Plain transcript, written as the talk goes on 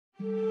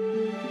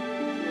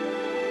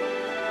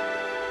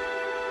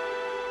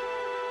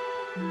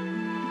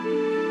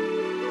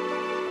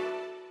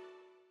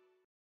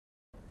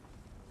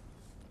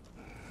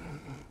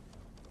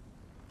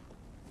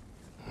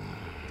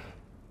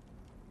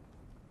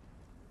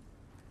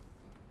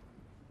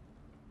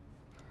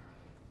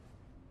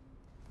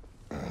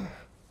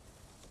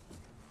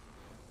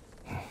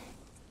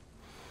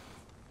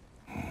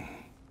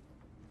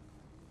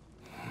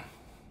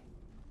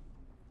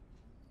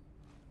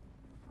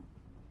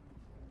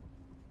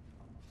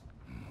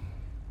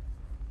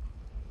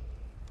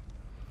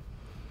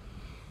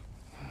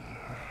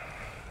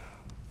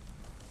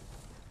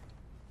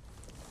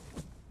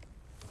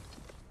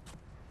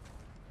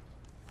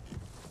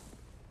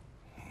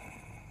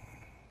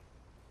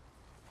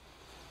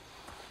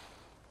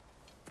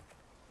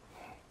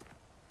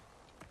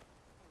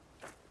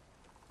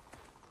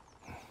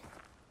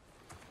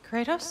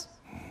Kratos?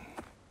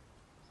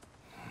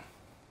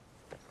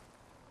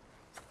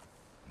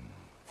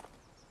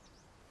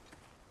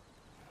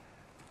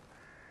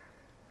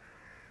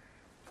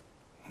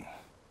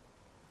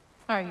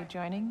 Are you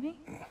joining me?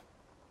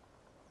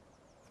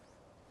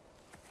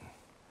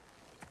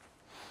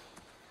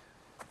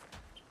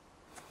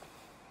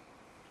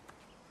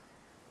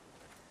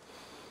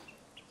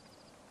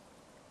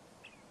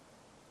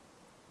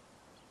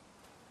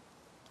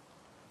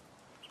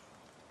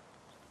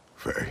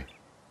 Faye.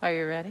 Are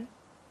you ready?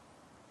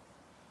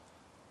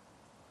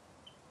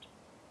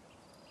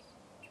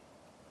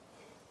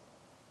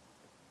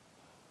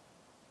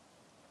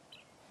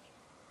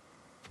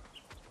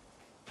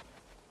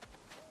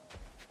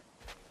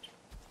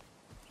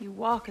 You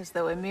walk as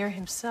though Emir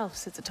himself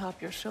sits atop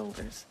your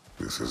shoulders.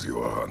 This is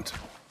your hunt.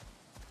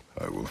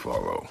 I will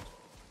follow.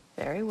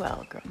 Very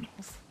well,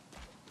 Grumbles.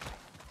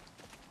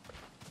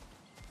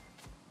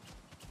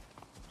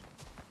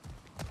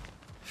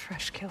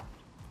 Fresh kill.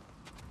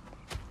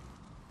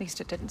 At least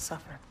it didn't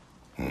suffer.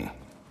 Am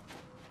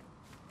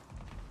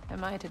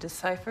I to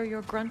decipher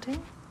your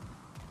grunting?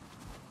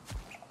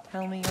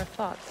 Tell me your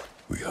thoughts.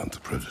 We hunt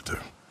the predator.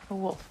 A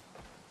wolf.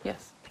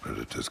 Yes.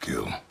 Predators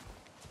kill.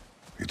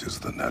 It is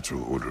the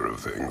natural order of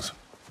things.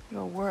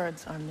 Your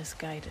words are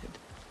misguided.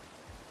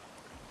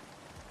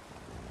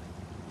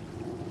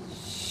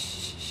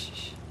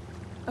 Shh.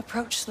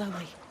 Approach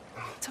slowly.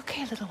 It's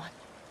okay, little one.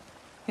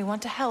 We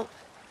want to help.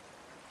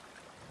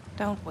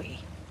 Don't we?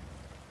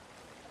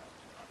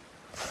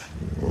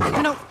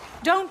 No,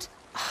 don't!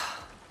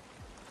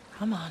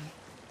 Come on.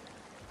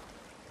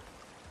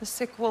 The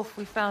sick wolf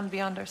we found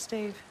beyond our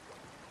stave.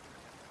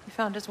 He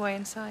found his way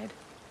inside.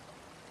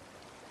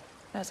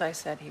 As I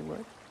said he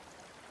would.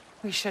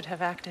 We should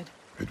have acted.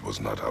 It was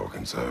not our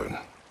concern.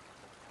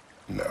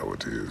 Now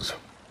it is.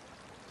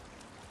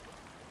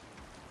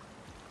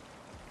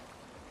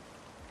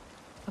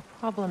 The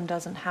problem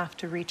doesn't have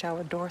to reach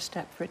our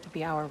doorstep for it to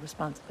be our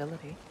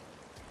responsibility.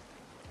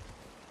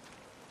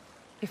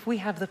 If we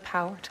have the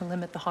power to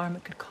limit the harm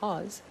it could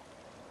cause,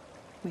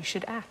 we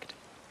should act.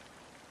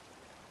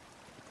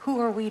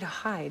 Who are we to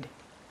hide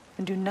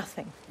and do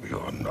nothing? We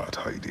are not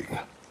hiding.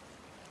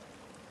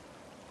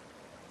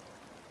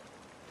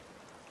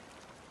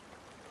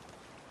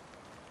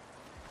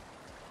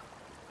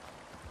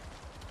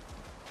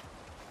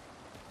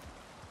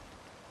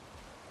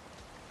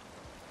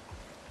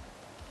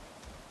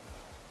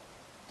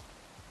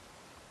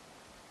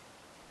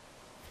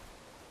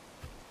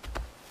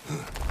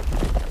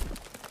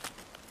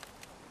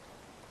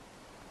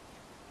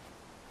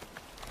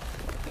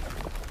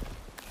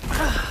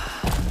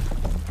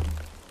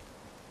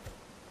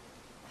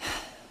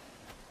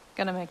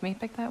 Gonna make me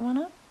pick that one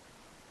up?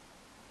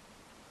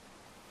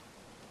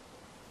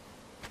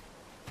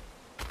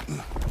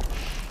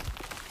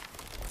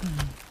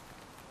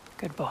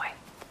 Good boy.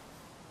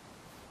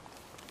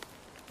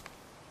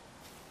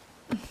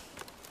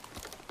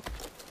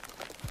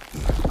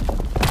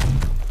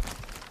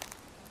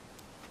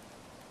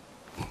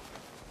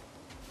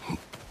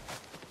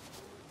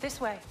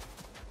 This way.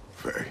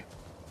 Faye.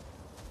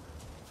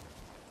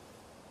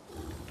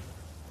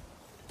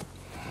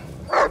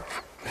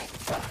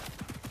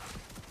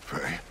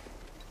 Faye.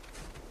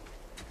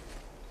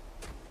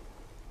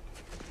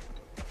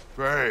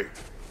 Faye.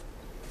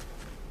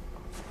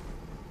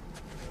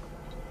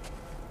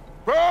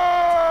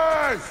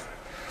 Faye!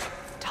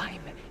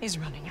 Time is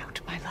running out,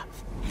 my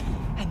love.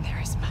 And there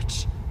is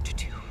much to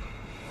do.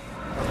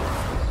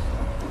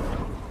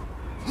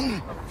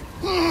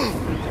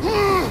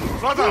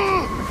 Mother!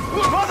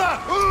 Mother!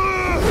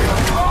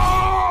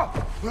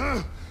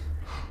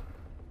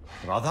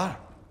 Brother?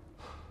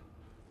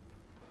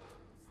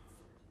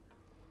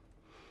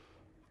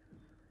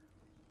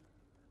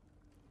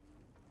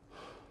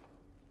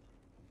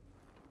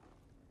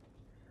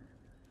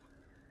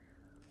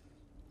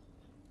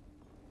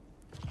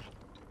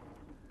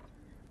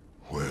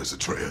 Where's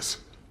Atreus?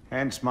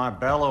 Hence my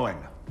bellowing.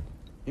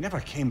 He never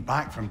came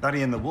back from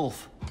burying the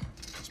wolf.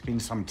 It's been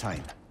some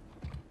time.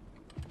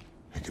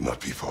 He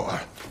cannot be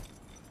far.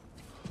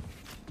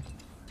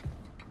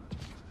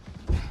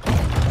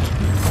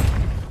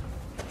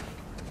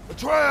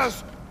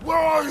 Atreus! Where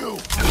are you?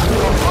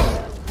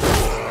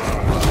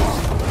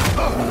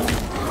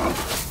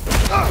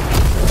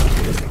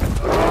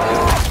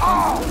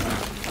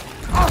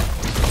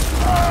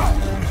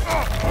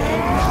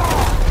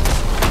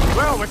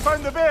 Well, we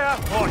found the bear,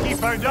 or he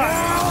found us.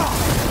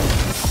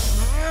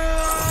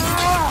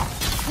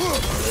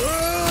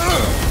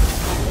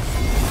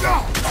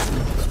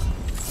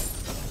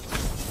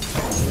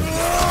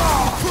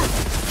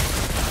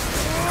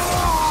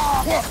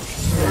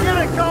 Here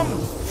it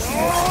comes!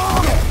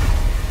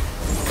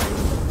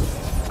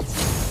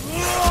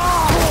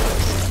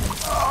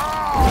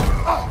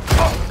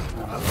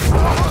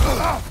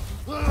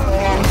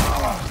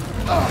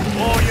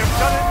 Oh, you've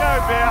done it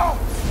now, bear!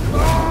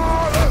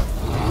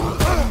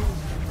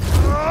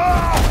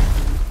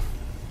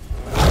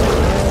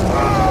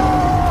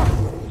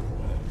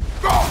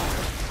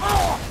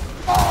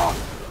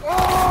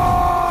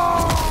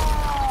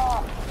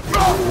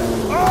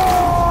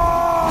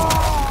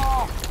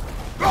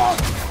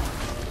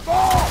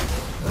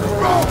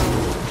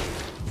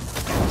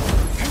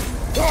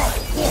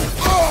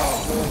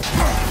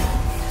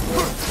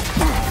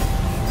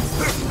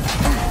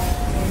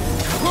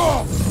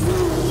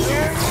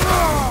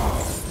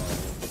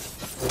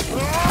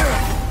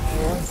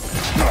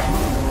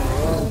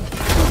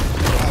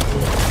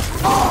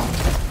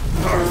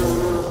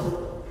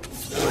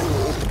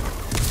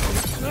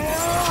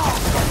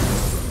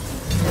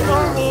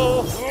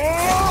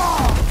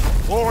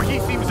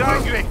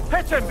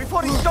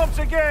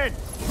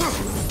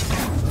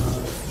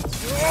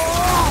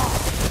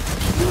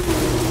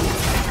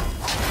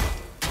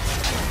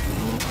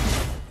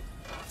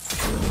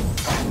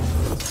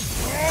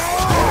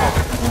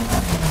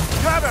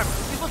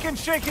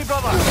 shaky,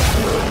 brother!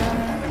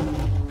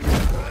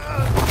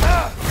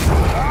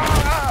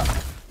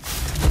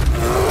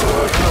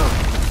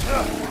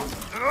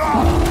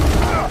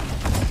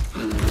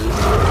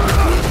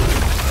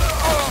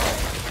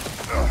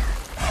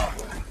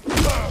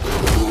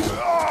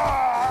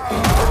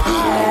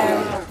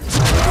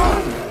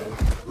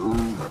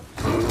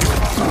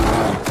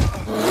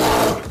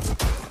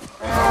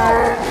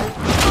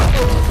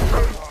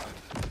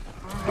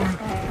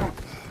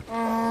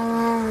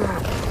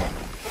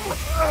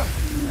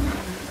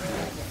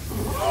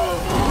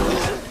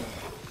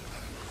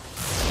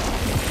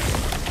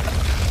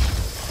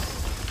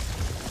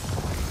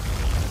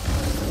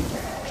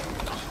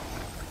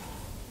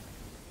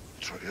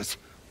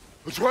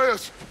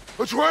 Atreus!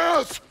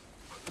 Atreus!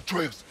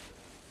 Atreus!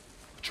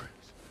 Atreus!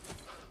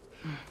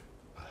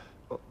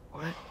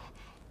 What?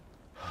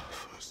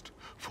 First,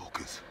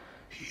 focus.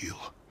 Heal.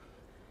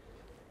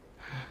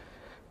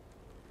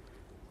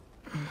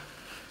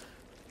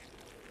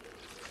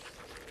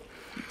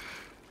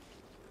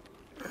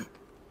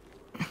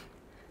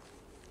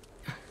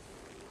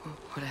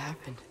 What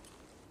happened?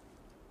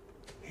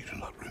 You do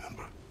not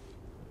remember.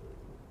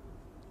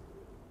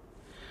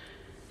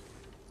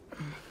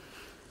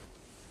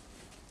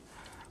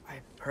 I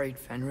prayed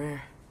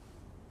Fenrir.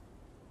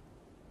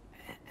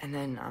 And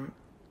then I'm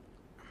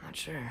not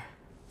sure.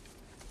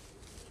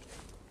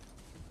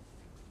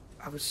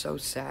 I was so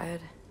sad.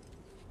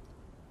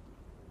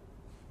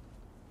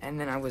 And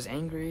then I was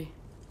angry.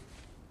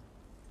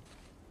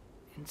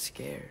 And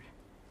scared.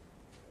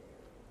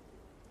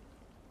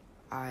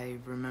 I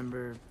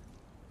remember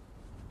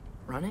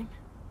running.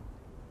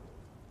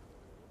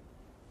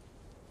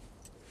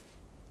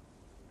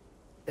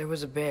 There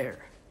was a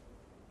bear.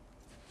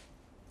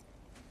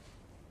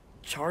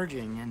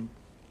 Charging, and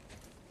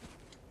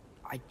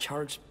I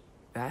charged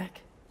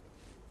back.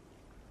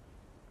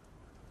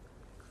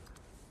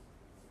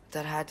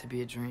 That had to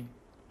be a dream.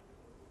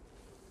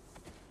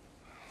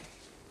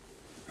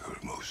 Your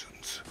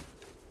emotions.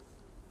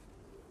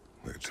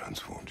 They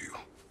transformed you.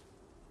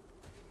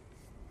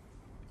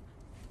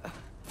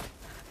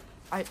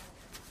 I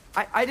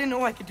didn't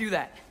know I could do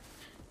that.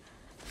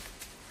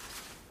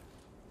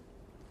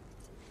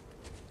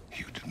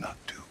 You did not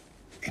do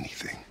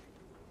anything.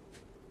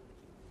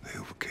 They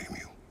overcame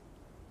you.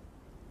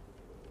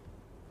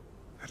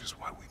 That is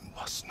why we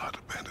must not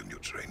abandon your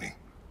training.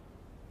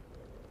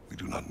 We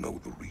do not know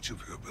the reach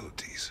of your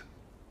abilities.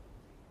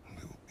 And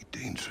they will be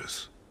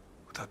dangerous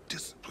without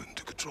discipline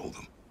to control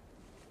them.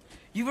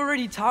 You've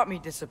already taught me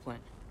discipline.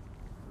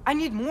 I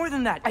need more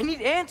than that. I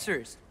need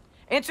answers.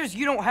 Answers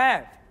you don't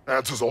have.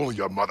 Answers only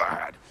your mother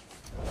had.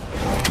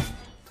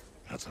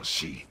 Answers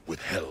she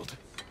withheld.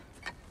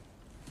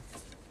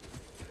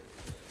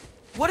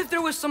 What if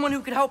there was someone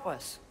who could help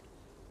us?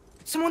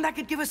 Someone that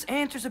could give us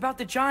answers about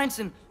the giants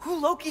and who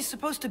Loki's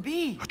supposed to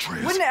be.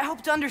 Atreus. Wouldn't it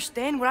help to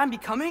understand what I'm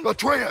becoming?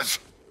 Atreus!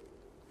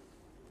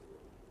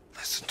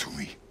 Listen to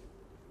me.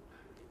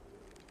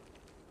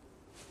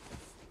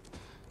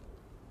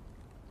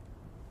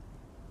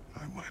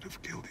 I might have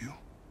killed you.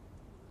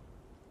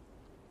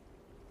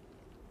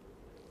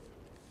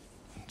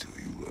 Until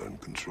you learn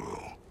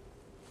control,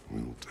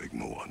 we will take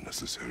no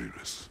unnecessary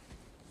risks.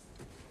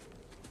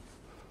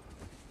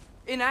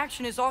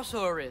 Inaction is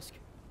also a risk.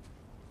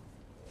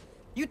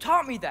 You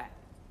taught me that.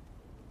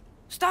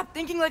 Stop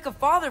thinking like a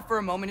father for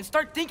a moment and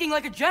start thinking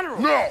like a general.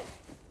 No!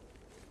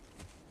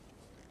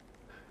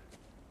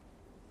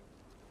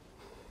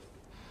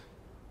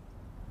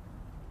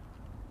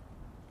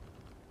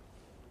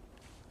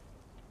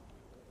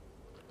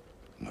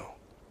 No.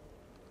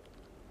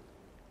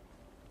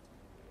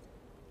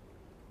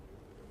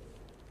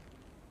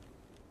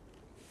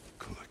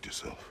 Collect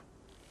yourself.